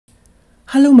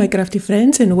Hello my crafty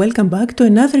friends and welcome back to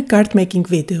another card making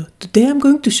video. Today I'm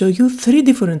going to show you 3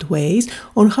 different ways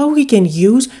on how we can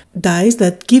use dies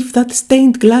that give that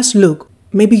stained glass look.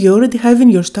 Maybe you already have in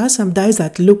your stash some dies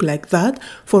that look like that.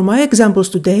 For my examples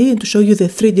today and to show you the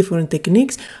 3 different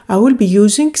techniques, I will be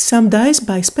using some dies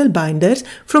by Spellbinders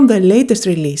from their latest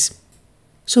release.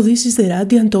 So this is the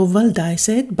Radiant Oval die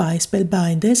set by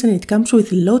Spellbinders and it comes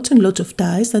with lots and lots of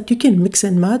dies that you can mix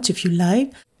and match if you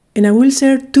like. And I will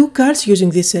share 2 cards using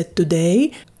this set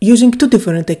today, using 2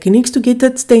 different techniques to get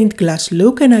that stained glass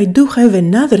look, and I do have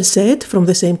another set from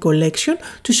the same collection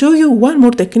to show you one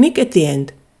more technique at the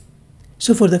end.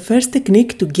 So for the first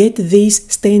technique to get this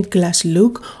stained glass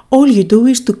look, all you do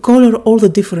is to color all the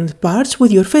different parts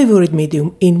with your favorite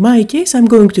medium. In my case, I'm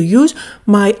going to use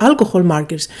my alcohol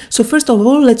markers. So first of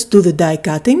all, let's do the die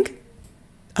cutting.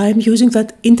 I'm using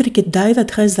that intricate die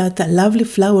that has that lovely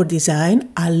flower design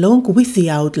along with the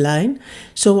outline.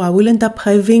 So I will end up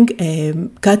having a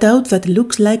cutout that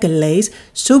looks like a lace,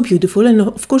 so beautiful, and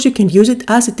of course you can use it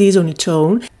as it is on its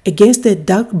own. Against a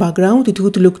dark background it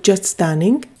would look just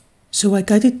stunning. So I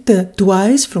cut it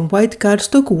twice from white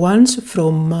cardstock, once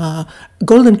from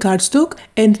golden cardstock,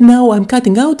 and now I'm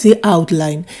cutting out the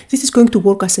outline. This is going to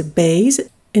work as a base.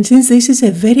 And since this is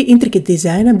a very intricate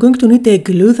design, I'm going to need a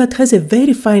glue that has a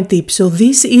very fine tip. So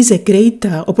this is a great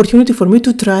opportunity for me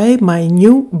to try my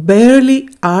new Barely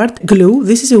Art glue.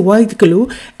 This is a white glue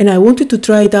and I wanted to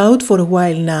try it out for a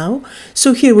while now.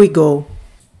 So here we go.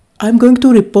 I'm going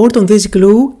to report on this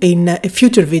glue in a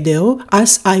future video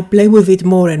as I play with it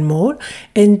more and more,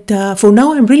 and for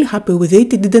now I'm really happy with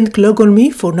it. It didn't clog on me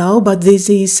for now, but this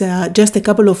is just a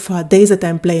couple of days that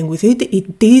I'm playing with it.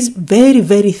 It is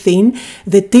very thin,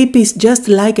 the tip is just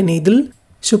like a needle,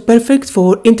 so perfect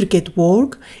for intricate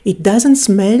work. It doesn't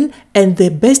smell, and the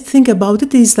best thing about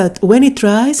it is that when it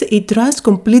dries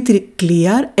completely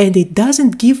clear and it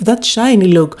doesn't give that shiny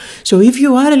look. So if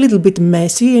you are a little bit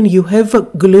messy and you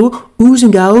have glue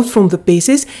oozing out from the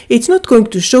pieces, it's not going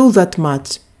to show that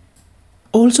much.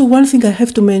 Also, one thing I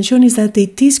have to mention is that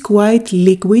it is quite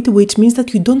liquid, which means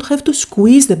that you don't have to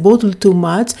squeeze the bottle too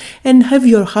much and have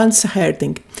your hands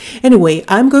hurting. Anyway,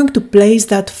 I'm going to place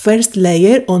that first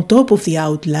layer on top of the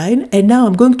outline, and now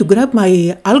I'm going to grab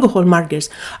my alcohol markers.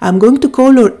 I'm going to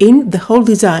color in the whole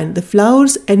design, the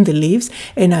flowers and the leaves,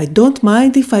 and I don't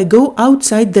mind if I go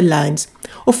outside the lines.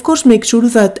 Of course, make sure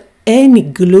that any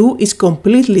glue is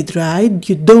completely dried.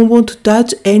 You don't want to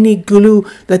touch any glue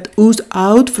that oozed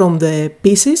out from the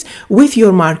pieces with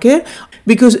your marker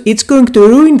because it's going to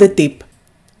ruin the tip.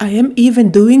 I am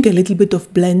even doing a little bit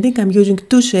of blending. I'm using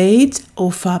 2 shades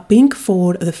of pink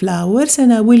for the flowers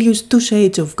and I will use 2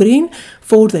 shades of green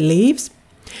for the leaves.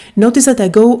 Notice that I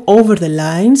go over the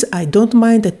lines. I don't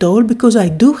mind at all because I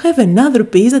do have another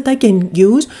piece that I can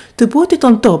use to put it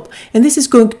on top, and this is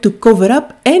going to cover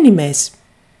up any mess.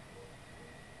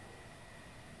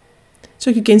 So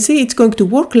you can see it's going to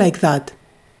work like that.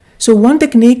 So one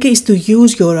technique is to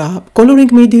use your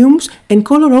coloring mediums and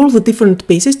color all the different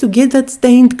pieces to get that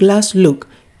stained glass look.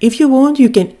 If you want, you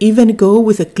can even go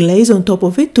with a glaze on top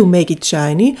of it to make it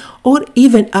shiny, or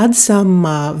even add some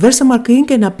Versamark ink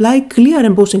and apply clear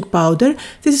embossing powder.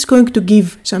 This is going to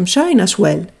give some shine as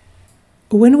well.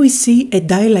 When we see a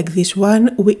die like this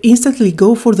one, we instantly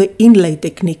go for the inlay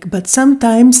technique, but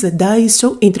sometimes the die is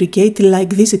so intricate,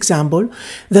 like this example,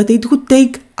 that it would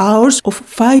take hours of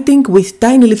fighting with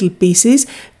tiny little pieces,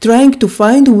 trying to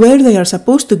find where they are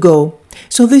supposed to go.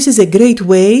 So this is a great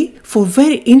way for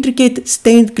very intricate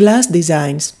stained glass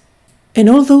designs. And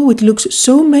although it looks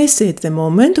so messy at the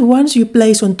moment, once you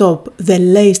place on top the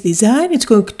lace design, it's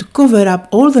going to cover up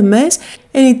all the mess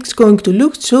and it's going to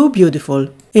look so beautiful.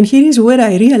 And here is where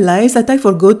I realized that I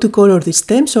forgot to color the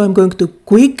stem, so I'm going to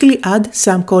quickly add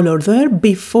some color there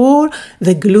before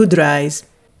the glue dries.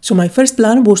 So my first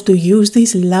plan was to use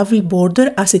this lovely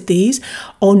border as it is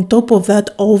on top of that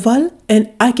oval, and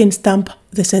I can stamp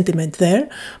the sentiment there.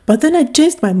 But then I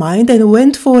changed my mind and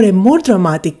went for a more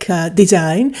dramatic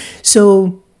design.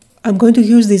 So I'm going to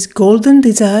use this golden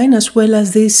design as well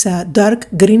as this dark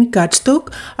green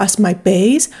cardstock as my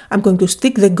base. I'm going to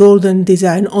stick the golden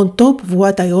design on top of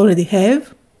what I already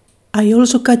have. I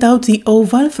also cut out the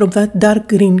oval from that dark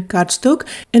green cardstock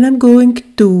and I'm going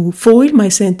to foil my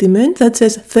sentiment that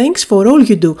says thanks for all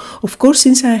you do. Of course,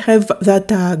 since I have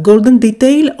that golden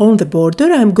detail on the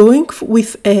border, I'm going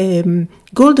with a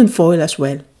golden foil as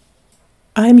well.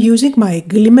 I'm using my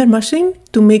Glimmer machine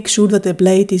to make sure that the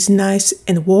blade is nice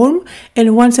and warm,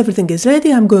 and once everything is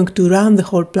ready, I'm going to run the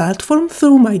whole platform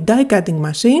through my die cutting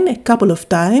machine a couple of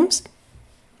times.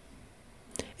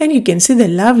 And you can see the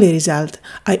lovely result.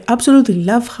 I absolutely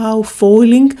love how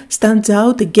foiling stands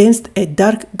out against a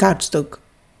dark cardstock.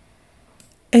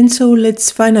 And so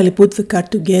let's finally put the card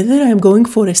together. I'm going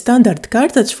for a standard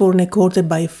card that's 4 1/4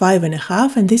 by 5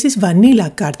 1/2, and this is vanilla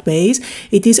card base.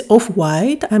 It is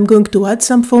off-white. I'm going to add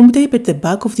some foam tape at the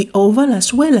back of the oval as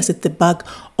well as at the back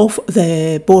of the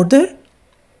border.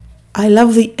 I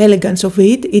love the elegance of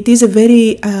it. It is a very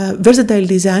versatile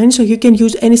design, so you can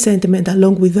use any sentiment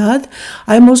along with that.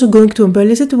 I'm also going to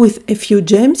embellish it with a few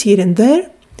gems here and there.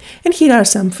 And here are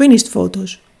some finished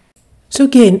photos. So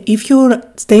again, if your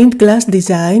stained glass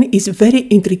design is very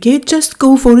intricate, just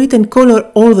go for it and color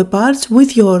all the parts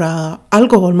with your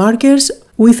alcohol markers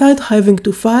without having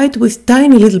to fight with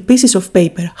tiny little pieces of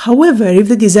paper. However, if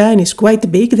the design is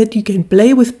quite big that you can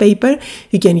play with paper,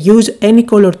 you can use any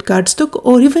colored cardstock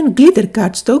or even glitter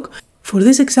cardstock. For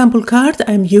this example card,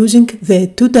 I'm using the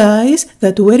 2 dies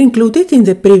that were included in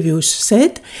the previous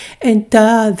set, and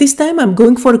this time I'm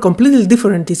going for a completely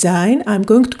different design. I'm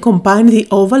going to combine the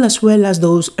oval as well as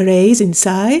those rays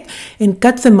inside and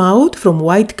cut them out from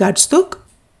white cardstock.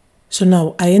 So now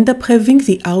I end up having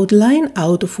the outline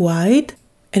out of white,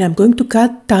 and I'm going to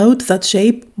cut out that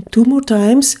shape 2 more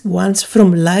times, once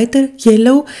from lighter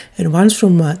yellow and once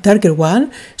from a darker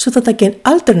one, so that I can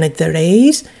alternate the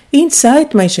rays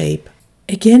inside my shape.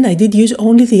 Again, I did use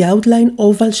only the outline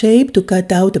oval shape to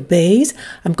cut out a base.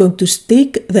 I'm going to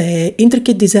stick the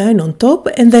intricate design on top,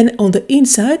 and then on the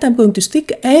inside I'm going to stick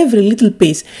every little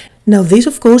piece. Now this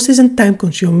of course isn't time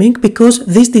consuming because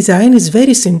this design is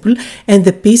very simple and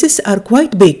the pieces are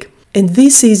quite big. And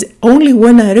this is only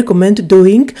when I recommend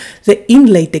doing the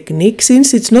inlay technique,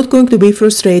 since it's not going to be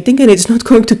frustrating and it's not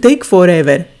going to take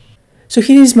forever. So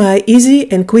here is my easy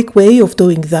and quick way of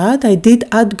doing that. I did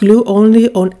add glue only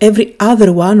on every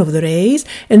other one of the rays,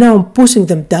 and now I'm pushing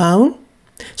them down,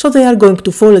 so they are going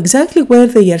to fall exactly where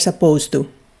they are supposed to.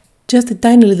 Just a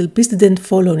tiny little piece didn't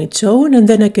fall on its own, and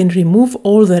then I can remove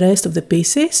all the rest of the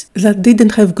pieces that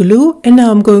didn't have glue, and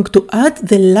now I'm going to add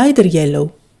the lighter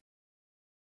yellow.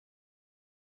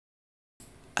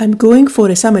 I'm going for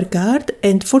a summer card,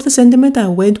 and for the sentiment I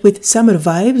went with Summer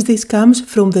Vibes. This comes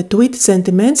from the Tweed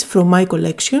sentiments from my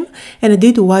collection, and I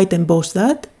did white emboss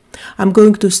that. I'm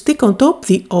going to stick on top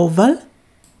the oval,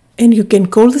 and you can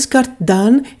call this card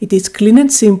done. It is clean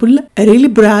and simple, really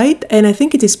bright, and I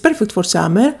think it is perfect for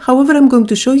summer. However, I'm going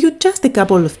to show you just a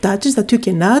couple of touches that you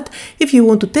can add if you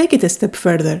want to take it a step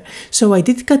further. So I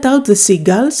did cut out the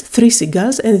seagulls, 3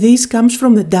 seagulls, and this comes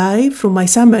from the die from my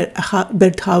summer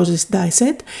Birdhouses die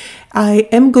set. I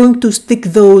am going to stick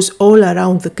those all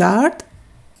around the card.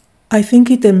 I think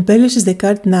it embellishes the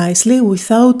card nicely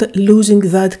without losing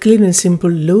that clean and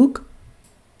simple look.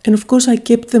 And of course I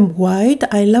kept them white.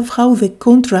 I love how they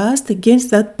contrast against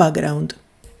that background.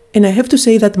 And I have to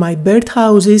say that my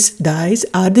Birdhouses dies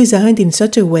are designed in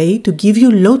such a way to give you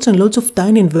lots and lots of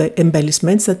tiny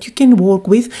embellishments that you can work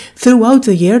with throughout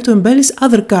the year to embellish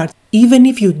other cards. Even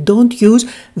if you don't use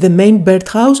the main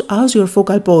birdhouse as your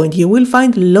focal point, you will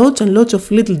find lots and lots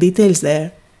of little details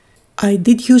there. I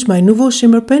did use my Nuvo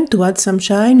shimmer pen to add some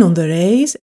shine on the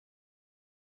rays.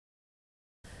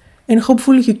 And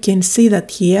hopefully you can see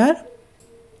that here.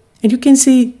 And you can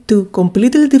see 2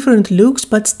 completely different looks,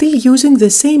 but still using the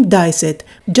same die set,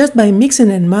 just by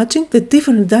mixing and matching the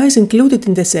different dies included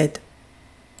in the set.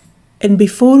 And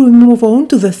before we move on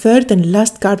to the third and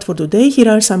last card for today, here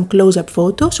are some close-up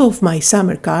photos of my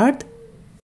summer card.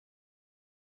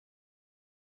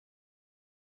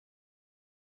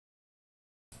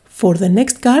 For the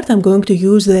next card, I'm going to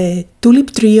use the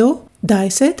Tulip Trio die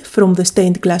set from the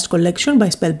Stained Glass collection by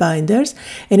Spellbinders,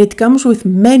 and it comes with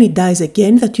many dies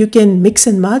again that you can mix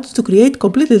and match to create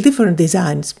completely different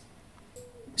designs.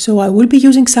 So I will be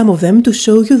using some of them to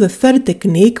show you the third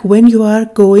technique. When you are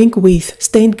going with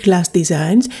stained glass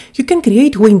designs, you can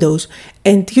create windows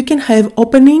and you can have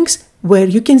openings where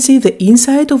you can see the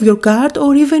inside of your card,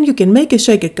 or even you can make a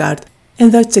shaker card.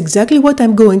 And that's exactly what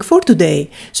I'm going for today.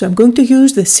 So I'm going to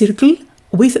use the circle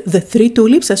with the 3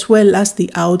 tulips as well as the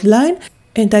outline,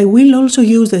 and I will also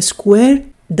use the square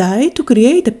die to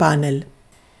create a panel.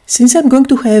 Since I'm going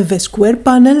to have a square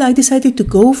panel, I decided to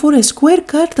go for a square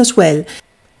card as well.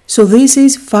 So this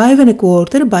is 5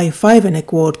 1/4 by 5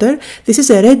 1/4. This is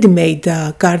a ready-made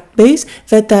card base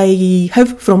that I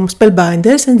have from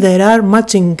Spellbinders, and there are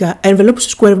matching envelopes,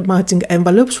 square matching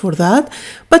envelopes for that,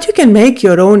 but you can make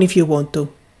your own if you want to.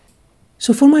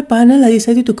 So for my panel, I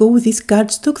decided to go with this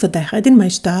cardstock that I had in my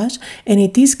stash, and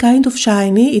it is kind of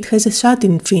shiny. It has a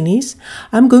satin finish.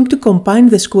 I'm going to combine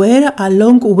the square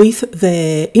along with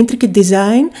the intricate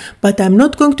design, but I'm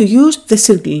not going to use the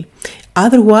circle.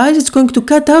 Otherwise, it's going to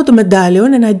cut out the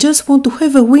medallion and I just want to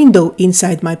have a window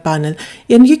inside my panel.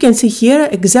 And you can see here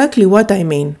exactly what I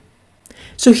mean.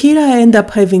 So here I end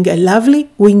up having a lovely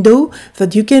window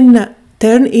that you can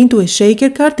turn into a shaker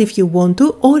card if you want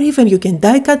to, or even you can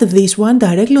die cut this one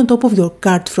directly on top of your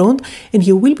card front and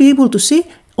you will be able to see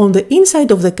on the inside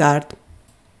of the card.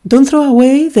 Don't throw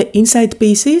away the inside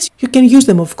pieces. You can use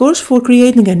them, of course, for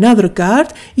creating another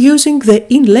card using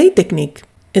the inlay technique.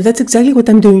 And that's exactly what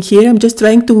I'm doing here. I'm just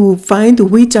trying to find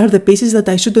which are the pieces that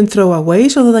I shouldn't throw away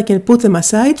so that I can put them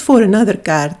aside for another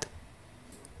card.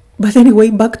 But anyway,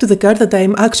 back to the card that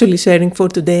I'm actually sharing for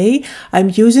today.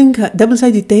 I'm using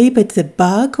double-sided tape at the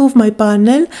back of my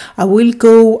panel. I will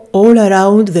go all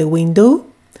around the window.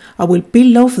 I will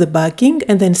peel off the backing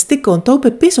and then stick on top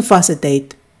a piece of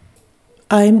acetate.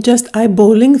 I'm just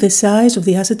eyeballing the size of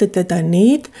the acetate that I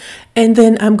need, and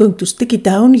then I'm going to stick it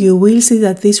down. You will see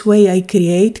that this way I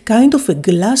create kind of a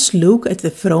glass look at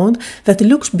the front that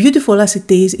looks beautiful as it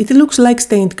is. It looks like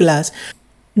stained glass.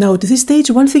 Now at this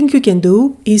stage, one thing you can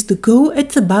do is to go at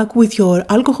the back with your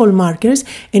alcohol markers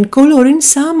and color in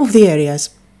some of the areas.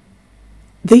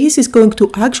 This is going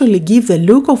to actually give the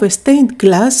look of a stained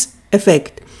glass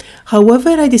effect. However,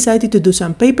 I decided to do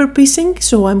some paper piecing,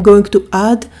 so I'm going to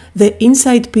add the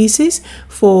inside pieces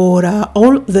for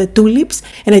all the tulips,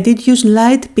 and I did use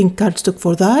light pink cardstock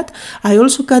for that. I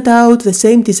also cut out the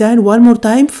same design one more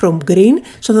time from green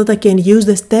so that I can use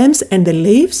the stems and the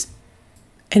leaves.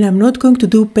 And I'm not going to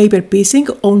do paper piecing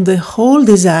on the whole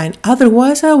design,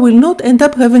 otherwise I will not end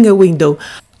up having a window.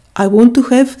 I want to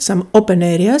have some open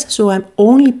areas, so I'm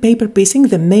only paper piecing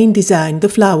the main design, the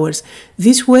flowers.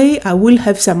 This way I will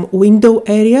have some window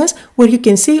areas where you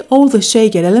can see all the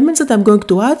shaker elements that I'm going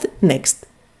to add next.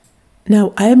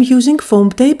 Now I am using foam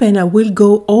tape and I will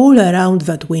go all around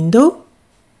that window.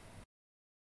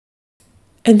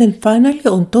 And then finally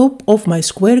on top of my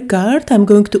square card I'm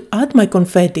going to add my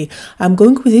confetti. I'm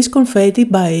going with this confetti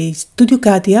by Studio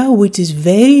Katia, which is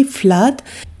very flat.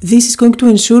 This is going to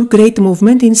ensure great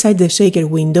movement inside the shaker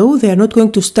window. They are not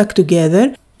going to stuck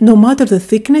together, no matter the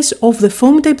thickness of the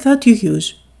foam tape that you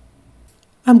use.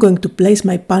 I'm going to place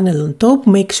my panel on top,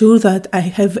 make sure that I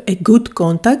have a good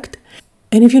contact.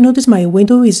 And if you notice, my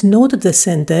window is not at the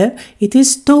center, it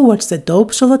is towards the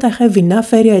top so that I have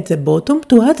enough area at the bottom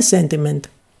to add a sentiment.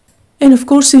 And of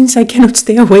course, since I cannot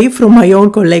stay away from my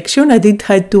own collection, I did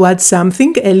have to add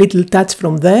something, a little touch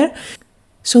from there.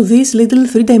 So this little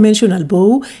three-dimensional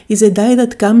bow is a die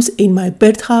that comes in my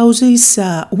Birdhouse's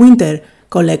winter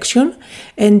collection.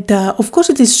 And of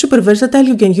course it is super versatile,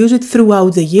 you can use it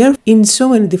throughout the year in so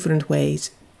many different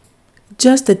ways.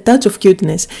 Just a touch of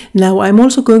cuteness. Now I'm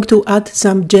also going to add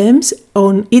some gems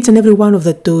on each and every one of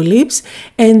the tulips,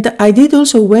 and I did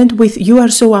also went with "You Are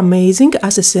So Amazing"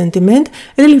 as a sentiment.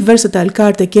 Really versatile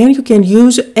card again, you can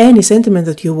use any sentiment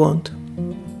that you want.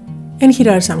 And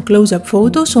here are some close-up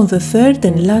photos on the third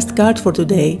and last card for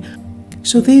today.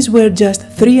 So these were just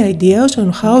 3 ideas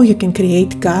on how you can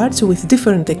create cards with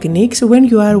different techniques when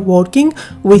you are working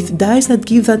with dies that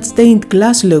give that stained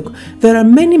glass look. There are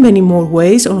many more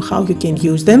ways on how you can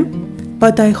use them,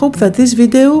 but I hope that this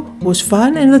video was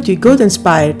fun and that you got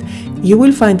inspired. You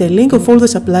will find a link of all the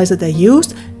supplies that I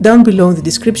used down below in the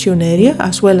description area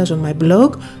as well as on my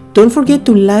blog. Don't forget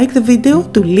to like the video,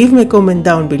 to leave me a comment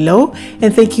down below,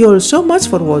 and thank you all so much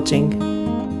for watching.